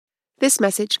This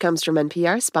message comes from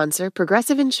NPR sponsor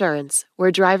Progressive Insurance, where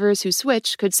drivers who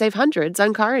switch could save hundreds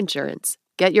on car insurance.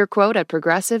 Get your quote at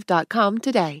progressive.com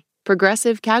today.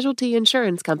 Progressive Casualty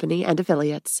Insurance Company and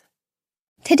Affiliates.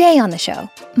 Today on the show,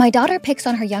 my daughter picks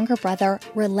on her younger brother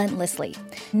relentlessly.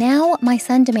 Now my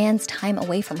son demands time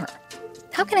away from her.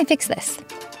 How can I fix this?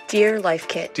 Dear Life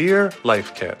Kit. Dear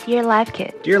Life Kit. Dear Life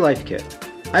Kit. Dear Life Kit,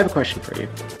 I have a question for you.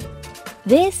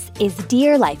 This is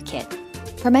Dear Life Kit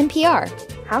from NPR.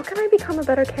 How can I become a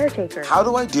better caretaker? How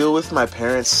do I deal with my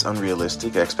parents'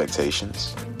 unrealistic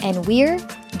expectations? And we're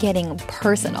getting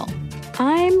personal.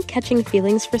 I'm catching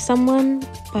feelings for someone,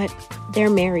 but they're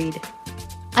married.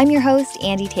 I'm your host,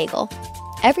 Andee Tagle.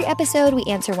 Every episode, we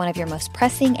answer one of your most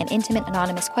pressing and intimate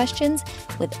anonymous questions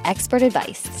with expert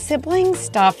advice. Sibling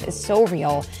stuff is so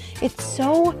real. It's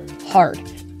so hard.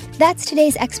 That's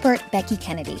today's expert, Becky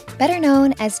Kennedy, better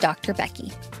known as Dr.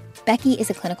 Becky. Becky is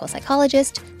a clinical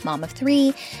psychologist, mom of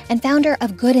 3, and founder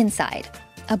of Good Inside,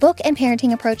 a book and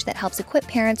parenting approach that helps equip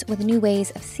parents with new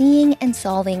ways of seeing and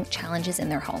solving challenges in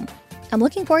their home. I'm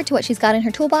looking forward to what she's got in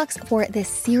her toolbox for this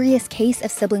serious case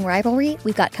of sibling rivalry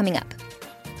we've got coming up.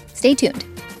 Stay tuned.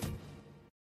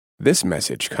 This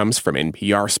message comes from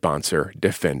NPR sponsor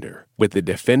Defender. With the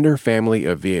Defender family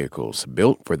of vehicles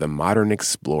built for the modern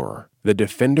explorer, the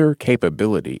Defender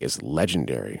capability is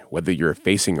legendary, whether you're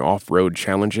facing off-road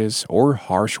challenges or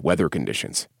harsh weather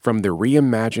conditions. From the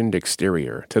reimagined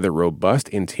exterior to the robust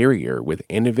interior with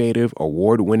innovative,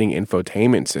 award-winning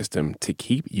infotainment system to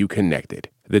keep you connected.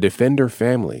 The Defender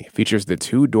family features the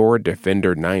 2-door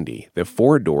Defender 90, the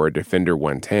 4-door Defender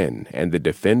 110, and the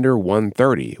Defender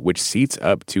 130, which seats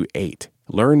up to 8.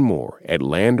 Learn more at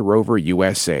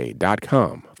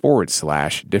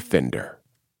LandRoverUSA.com/Defender.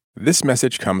 This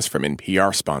message comes from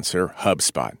NPR sponsor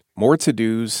HubSpot. More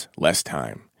to-dos, less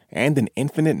time, and an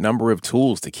infinite number of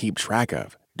tools to keep track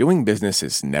of. Doing business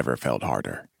has never felt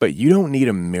harder. But you don't need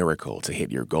a miracle to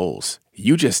hit your goals.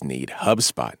 You just need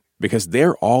HubSpot, because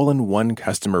their all-in-one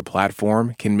customer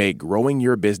platform can make growing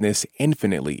your business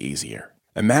infinitely easier.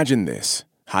 Imagine this: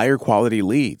 higher quality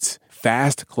leads,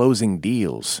 fast closing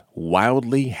deals,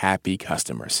 wildly happy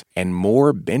customers, and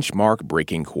more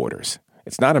benchmark-breaking quarters.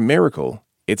 It's not a miracle.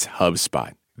 It's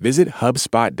HubSpot. Visit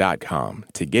HubSpot.com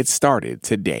to get started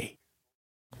today.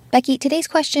 Becky, today's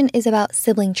question is about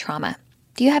sibling trauma.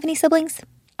 Do you have any siblings?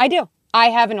 I do.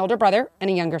 I have an older brother and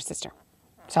a younger sister.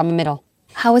 So I'm a middle.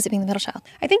 How is it being the middle child?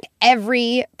 I think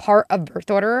every part of birth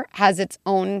order has its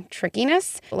own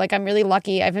trickiness. Like, I'm really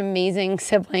lucky. I have amazing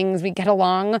siblings. We get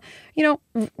along,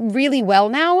 really well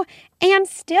now. And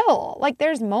still,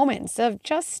 there's moments of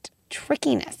just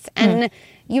trickiness. And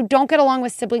you don't get along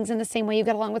with siblings in the same way you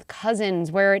get along with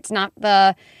cousins, where it's not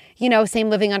the, same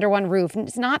living under one roof. And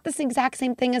it's not this exact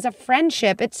same thing as a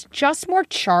friendship. It's just more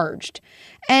charged.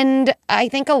 And I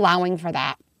think allowing for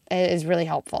that is really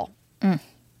helpful.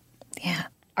 Yeah.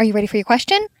 Are you ready for your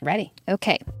question? Ready.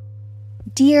 Okay.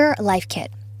 Dear Life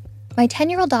Kit, my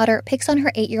 10-year-old daughter picks on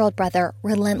her 8-year-old brother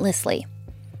relentlessly.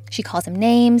 She calls him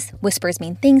names, whispers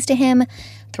mean things to him,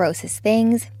 throws his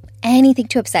things, anything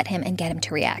to upset him and get him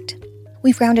to react.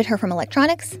 We've grounded her from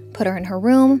electronics, put her in her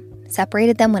room,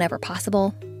 separated them whenever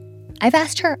possible. I've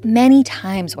asked her many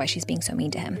times why she's being so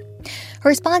mean to him. Her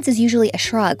response is usually a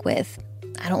shrug with,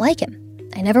 I don't like him.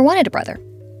 I never wanted a brother.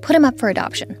 Put him up for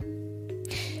adoption.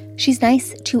 She's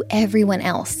nice to everyone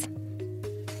else.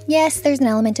 Yes, there's an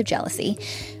element of jealousy.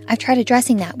 I've tried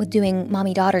addressing that with doing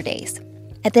mommy-daughter days.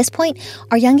 At this point,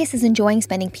 our youngest is enjoying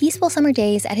spending peaceful summer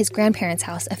days at his grandparents'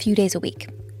 house a few days a week.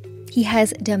 He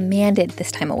has demanded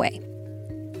this time away.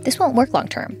 This won't work long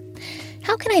term.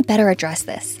 How can I better address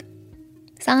this?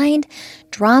 Signed,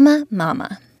 Drama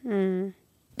Mama.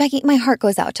 Becky, my heart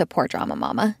goes out to poor Drama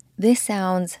Mama. This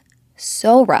sounds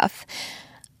so rough.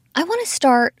 I want to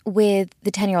start with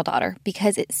the 10-year-old daughter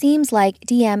because it seems like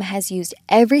DM has used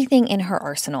everything in her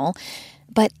arsenal,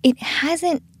 but it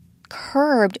hasn't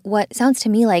curbed what sounds to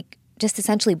me like just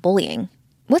essentially bullying.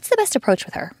 What's the best approach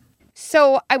with her?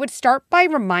 So I would start by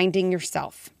reminding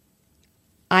yourself,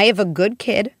 I have a good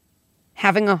kid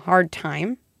having a hard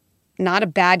time, not a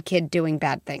bad kid doing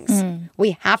bad things.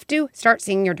 We have to start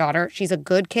seeing your daughter. She's a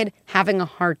good kid having a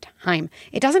hard time.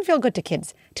 It doesn't feel good to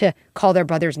kids to call their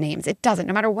brothers names. It doesn't.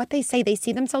 No matter what they say, they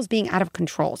see themselves being out of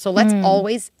control. So let's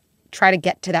always try to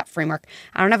get to that framework.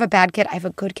 I don't have a bad kid. I have a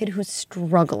good kid who's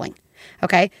struggling.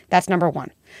 Okay? That's number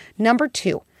one. Number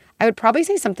two, I would probably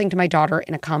say something to my daughter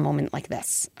in a calm moment like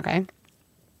this. Okay?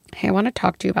 Hey, I want to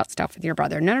talk to you about stuff with your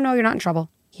brother. No, you're not in trouble.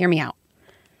 Hear me out.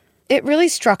 It really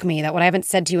struck me that what I haven't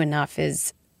said to you enough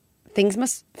is things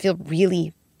must feel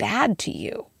really bad to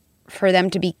you for them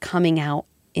to be coming out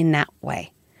in that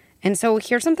way. And so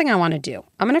here's something I want to do.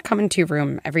 I'm going to come into your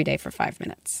room every day for 5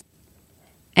 minutes.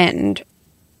 And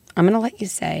I'm going to let you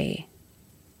say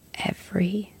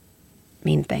every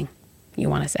mean thing you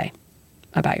want to say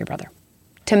about your brother.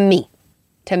 To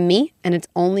me, and it's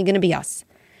only going to be us.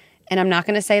 And I'm not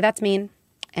going to say that's mean.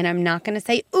 And I'm not going to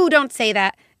say, ooh, don't say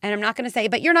that. And I'm not going to say,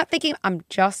 but you're not thinking. I'm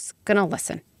just going to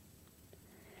listen.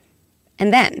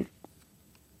 And then,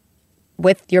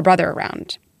 with your brother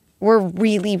around, we're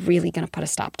really, really going to put a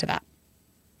stop to that.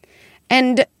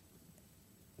 And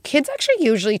kids actually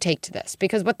usually take to this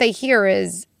because what they hear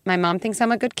is, my mom thinks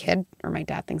I'm a good kid, or my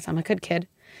dad thinks I'm a good kid.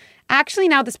 Actually,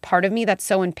 now this part of me that's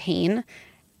so in pain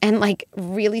and like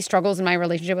really struggles in my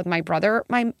relationship with my brother,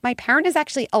 my parent is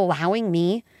actually allowing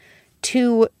me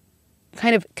to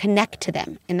kind of connect to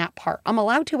them in that part. I'm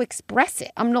allowed to express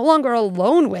it. I'm no longer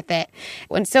alone with it.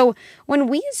 And so when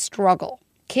we struggle,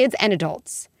 kids and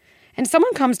adults, and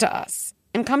someone comes to us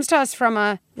from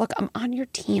a, look, I'm on your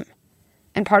team.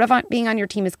 And part of being on your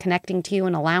team is connecting to you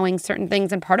and allowing certain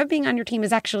things. And part of being on your team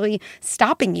is actually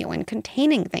stopping you and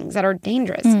containing things that are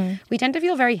dangerous. We tend to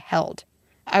feel very held.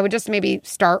 I would just maybe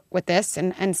start with this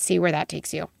and see where that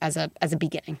takes you as a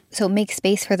beginning. So make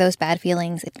space for those bad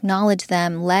feelings, acknowledge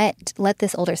them, let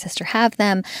this older sister have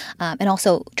them, and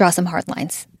also draw some hard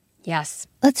lines. Yes.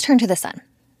 Let's turn to the son.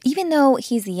 Even though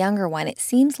he's the younger one, it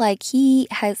seems like he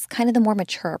has kind of the more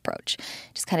mature approach,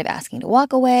 just kind of asking to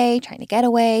walk away, trying to get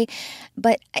away.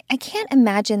 But I can't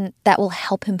imagine that will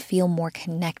help him feel more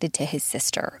connected to his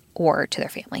sister or to their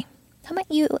family. How might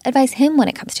you advise him when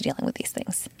it comes to dealing with these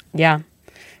things? Yeah.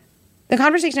 The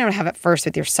conversation I would have at first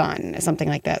with your son is something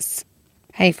like this.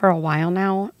 Hey, for a while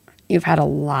now, you've had a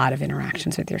lot of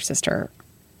interactions with your sister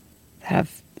that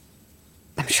have,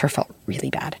 I'm sure, felt really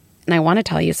bad. And I want to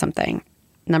tell you something.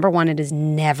 Number one, it is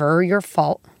never your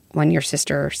fault when your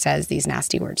sister says these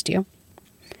nasty words to you.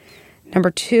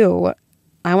 Number two,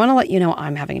 I want to let you know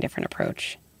I'm having a different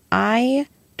approach. I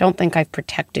don't think I've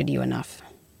protected you enough.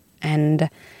 And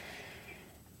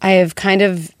I have kind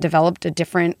of developed a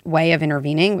different way of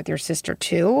intervening with your sister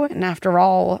too. And after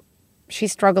all,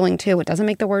 she's struggling too. It doesn't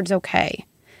make the words okay.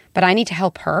 But I need to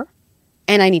help her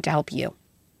and I need to help you.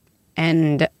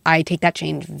 And I take that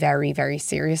change very, very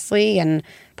seriously. And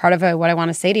part of what I want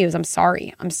to say to you is I'm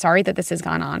sorry. I'm sorry that this has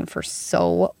gone on for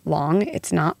so long.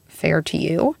 It's not fair to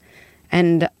you.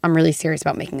 And I'm really serious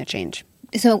about making a change.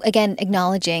 So again,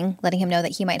 acknowledging, letting him know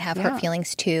that he might have hurt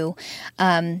feelings too.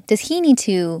 Does he need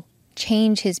to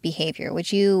change his behavior?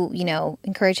 Would you,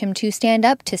 encourage him to stand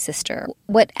up to sister?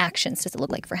 What actions does it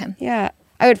look like for him? Yeah.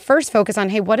 I would first focus on,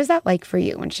 hey, what is that like for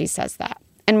you when she says that?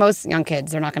 And most young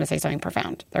kids, they're not going to say something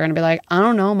profound. They're going to be like, I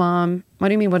don't know, Mom. What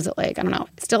do you mean? What is it like? I don't know.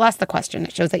 Still ask the question.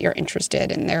 It shows that you're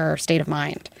interested in their state of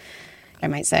mind. I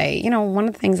might say, one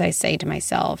of the things I say to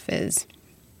myself is,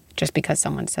 just because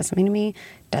someone says something to me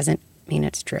doesn't mean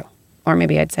it's true. Or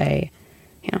maybe I'd say,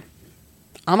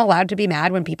 I'm allowed to be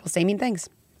mad when people say mean things.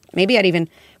 Maybe I'd even,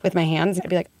 with my hands, I'd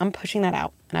be like, I'm pushing that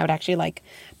out. And I would actually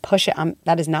push it.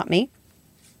 That is not me.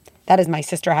 That is my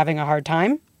sister having a hard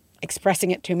time expressing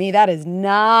it to me. That is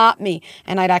not me.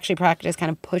 And I'd actually practice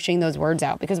kind of pushing those words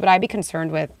out. Because what I'd be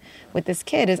concerned with this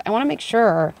kid is I want to make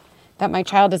sure that my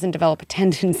child doesn't develop a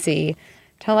tendency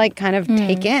to kind of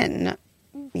take in,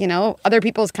 other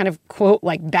people's kind of quote,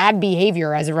 bad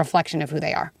behavior as a reflection of who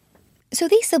they are. So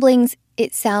these siblings,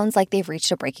 it sounds like they've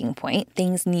reached a breaking point.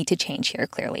 Things need to change here,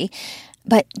 clearly.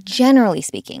 But generally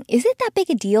speaking, is it that big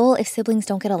a deal if siblings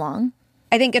don't get along?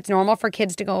 I think it's normal for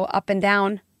kids to go up and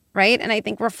down, right? And I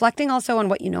think reflecting also on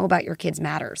what you know about your kids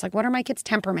matters. What are my kids'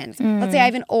 temperaments? Let's say I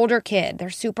have an older kid. They're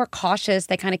super cautious.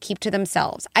 They kind of keep to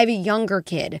themselves. I have a younger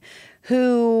kid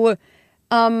who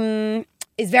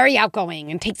is very outgoing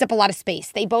and takes up a lot of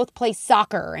space. They both play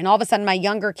soccer. And all of a sudden, my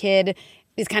younger kid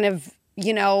is kind of,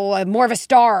 more of a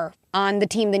star on the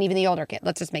team than even the older kid.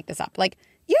 Let's just make this up. My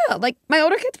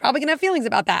older kid's probably going to have feelings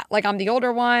about that. I'm the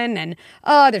older one and,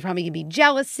 there's probably going to be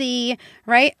jealousy,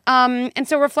 right? And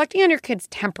so reflecting on your kids'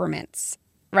 temperaments,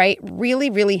 right, really,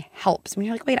 really helps. When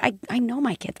you're like, wait, I know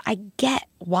my kids. I get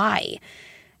why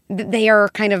they are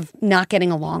kind of not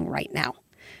getting along right now,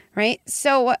 right?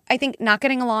 So I think not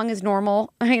getting along is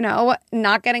normal,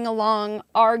 not getting along,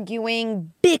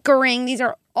 arguing, bickering. These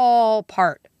are all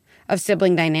part of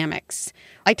sibling dynamics.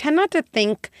 I tend not to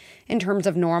think in terms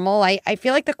of normal. I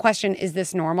feel like the question, is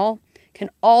this normal, can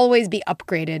always be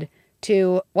upgraded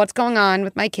to what's going on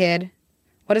with my kid,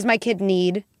 what does my kid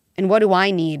need, and what do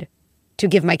I need to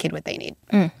give my kid what they need.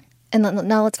 And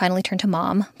now let's finally turn to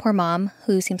mom. Poor mom,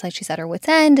 who seems like she's at her wit's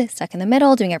end, stuck in the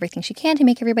middle, doing everything she can to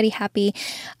make everybody happy.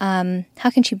 How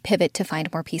can she pivot to find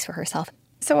more peace for herself?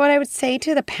 So what I would say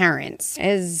to the parents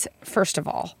is, first of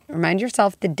all, remind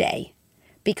yourself the day,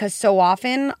 because so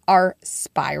often our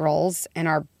spirals and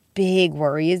our big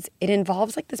worries, it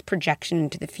involves like this projection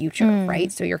into the future,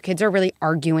 right? So your kids are really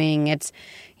arguing. It's,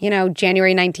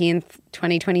 January 19th,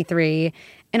 2023.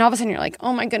 And all of a sudden you're like,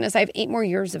 oh my goodness, I have 8 more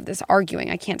years of this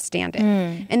arguing. I can't stand it.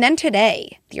 And then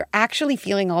today, you're actually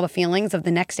feeling all the feelings of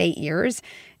the next 8 years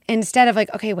instead of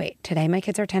like, okay, wait, today my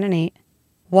kids are 10 and 8.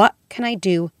 What can I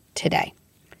do today?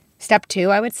 Step 2,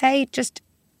 I would say, just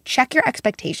check your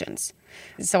expectations.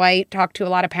 So I talk to a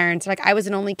lot of parents, like, I was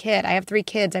an only kid. I have 3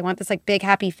 kids. I want this like big,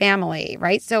 happy family,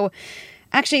 right? So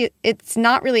actually, it's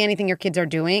not really anything your kids are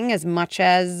doing as much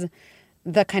as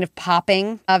the kind of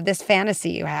popping of this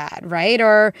fantasy you had, right?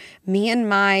 Or me and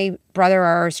my brother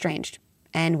are estranged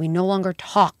and we no longer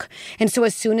talk. And so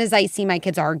as soon as I see my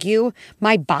kids argue,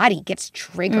 my body gets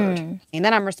triggered. And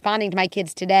then I'm responding to my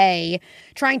kids today,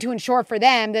 trying to ensure for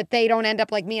them that they don't end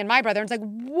up like me and my brother. And it's like,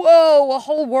 whoa, a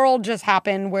whole world just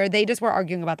happened where they just were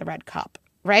arguing about the red cup,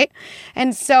 right?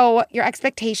 And so your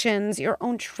expectations, your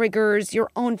own triggers, your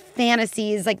own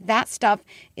fantasies, like that stuff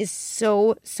is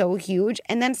so, so huge.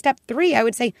 And then step 3, I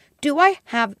would say, do I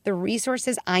have the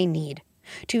resources I need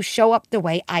to show up the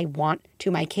way I want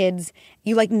to my kids?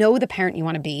 You know the parent you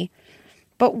want to be.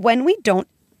 But when we don't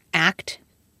act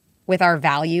with our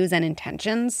values and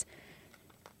intentions,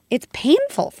 it's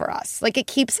painful for us. Like, it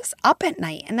keeps us up at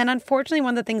night. And then unfortunately,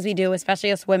 one of the things we do,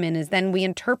 especially as women, is then we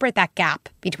interpret that gap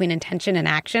between intention and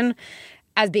action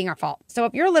as being our fault. So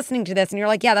if you're listening to this and you're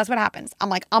like, yeah, that's what happens.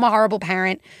 I'm a horrible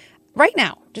parent. Right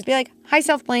now, just be like, hi,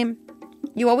 self-blame.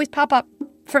 You always pop up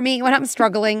for me when I'm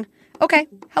struggling. Okay,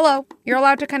 hello. You're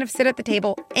allowed to kind of sit at the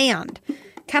table. And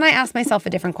can I ask myself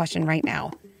a different question right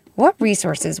now? What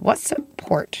resources, what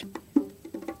support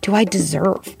do I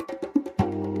deserve?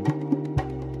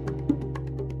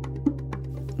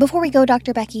 Before we go,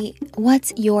 Dr. Becky,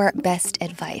 what's your best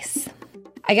advice?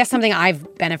 I guess something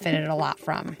I've benefited a lot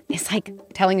from is like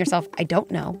telling yourself, I don't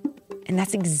know. And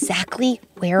that's exactly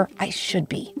where I should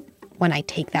be when I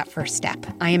take that first step.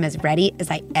 I am as ready as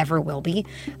I ever will be.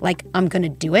 Like, I'm going to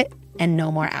do it and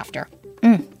no more after.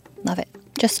 Love it.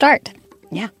 Just start.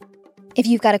 Yeah. If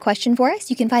you've got a question for us,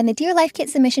 you can find the Dear Life Kit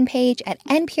submission page at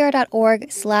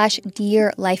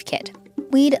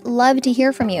npr.org/dearlifekit. We'd love to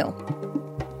hear from you.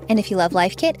 And if you love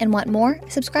Life Kit and want more,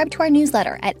 subscribe to our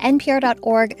newsletter at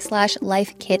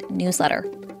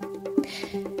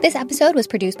npr.org/lifekitnewsletter. This episode was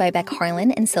produced by Beck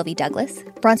Harlan and Sylvie Douglas.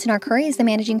 Bronson R. Curry is the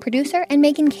managing producer, and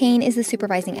Megan Kane is the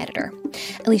supervising editor.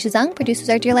 Alicia Zung produces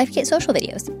our Dear Life Kit social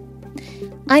videos.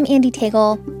 I'm Andy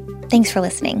Tagle. Thanks for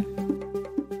listening.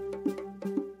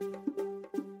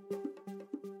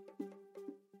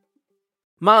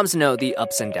 Moms know the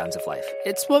ups and downs of life.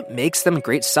 It's what makes them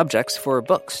great subjects for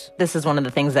books. This is one of the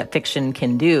things that fiction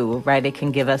can do, right? It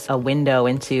can give us a window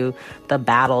into the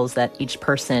battles that each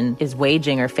person is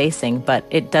waging or facing, but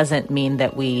it doesn't mean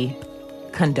that we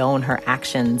condone her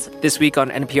actions. This week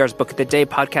on NPR's Book of the Day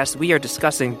podcast, we are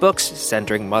discussing books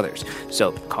centering mothers.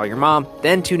 So call your mom,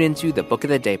 then tune into the Book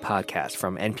of the Day podcast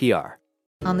from NPR.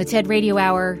 On the TED Radio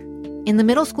Hour, in the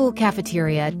middle school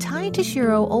cafeteria, Tai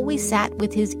Toshiro always sat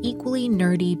with his equally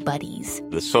nerdy buddies.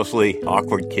 The socially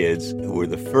awkward kids who were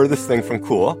the furthest thing from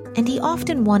cool. And he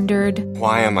often wondered,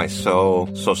 why am I so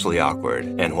socially awkward,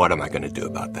 and what am I going to do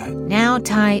about that? Now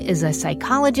Tai is a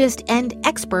psychologist and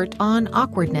expert on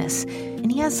awkwardness,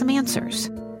 and he has some answers.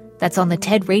 That's on the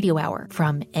TED Radio Hour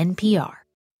from NPR.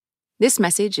 This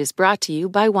message is brought to you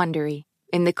by Wondery.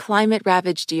 In the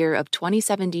climate-ravaged year of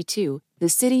 2072, the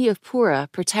city of Pura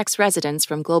protects residents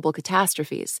from global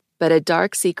catastrophes, but a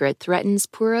dark secret threatens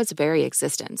Pura's very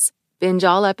existence. Binge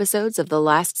all episodes of The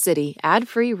Last City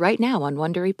ad-free right now on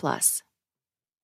Wondery Plus.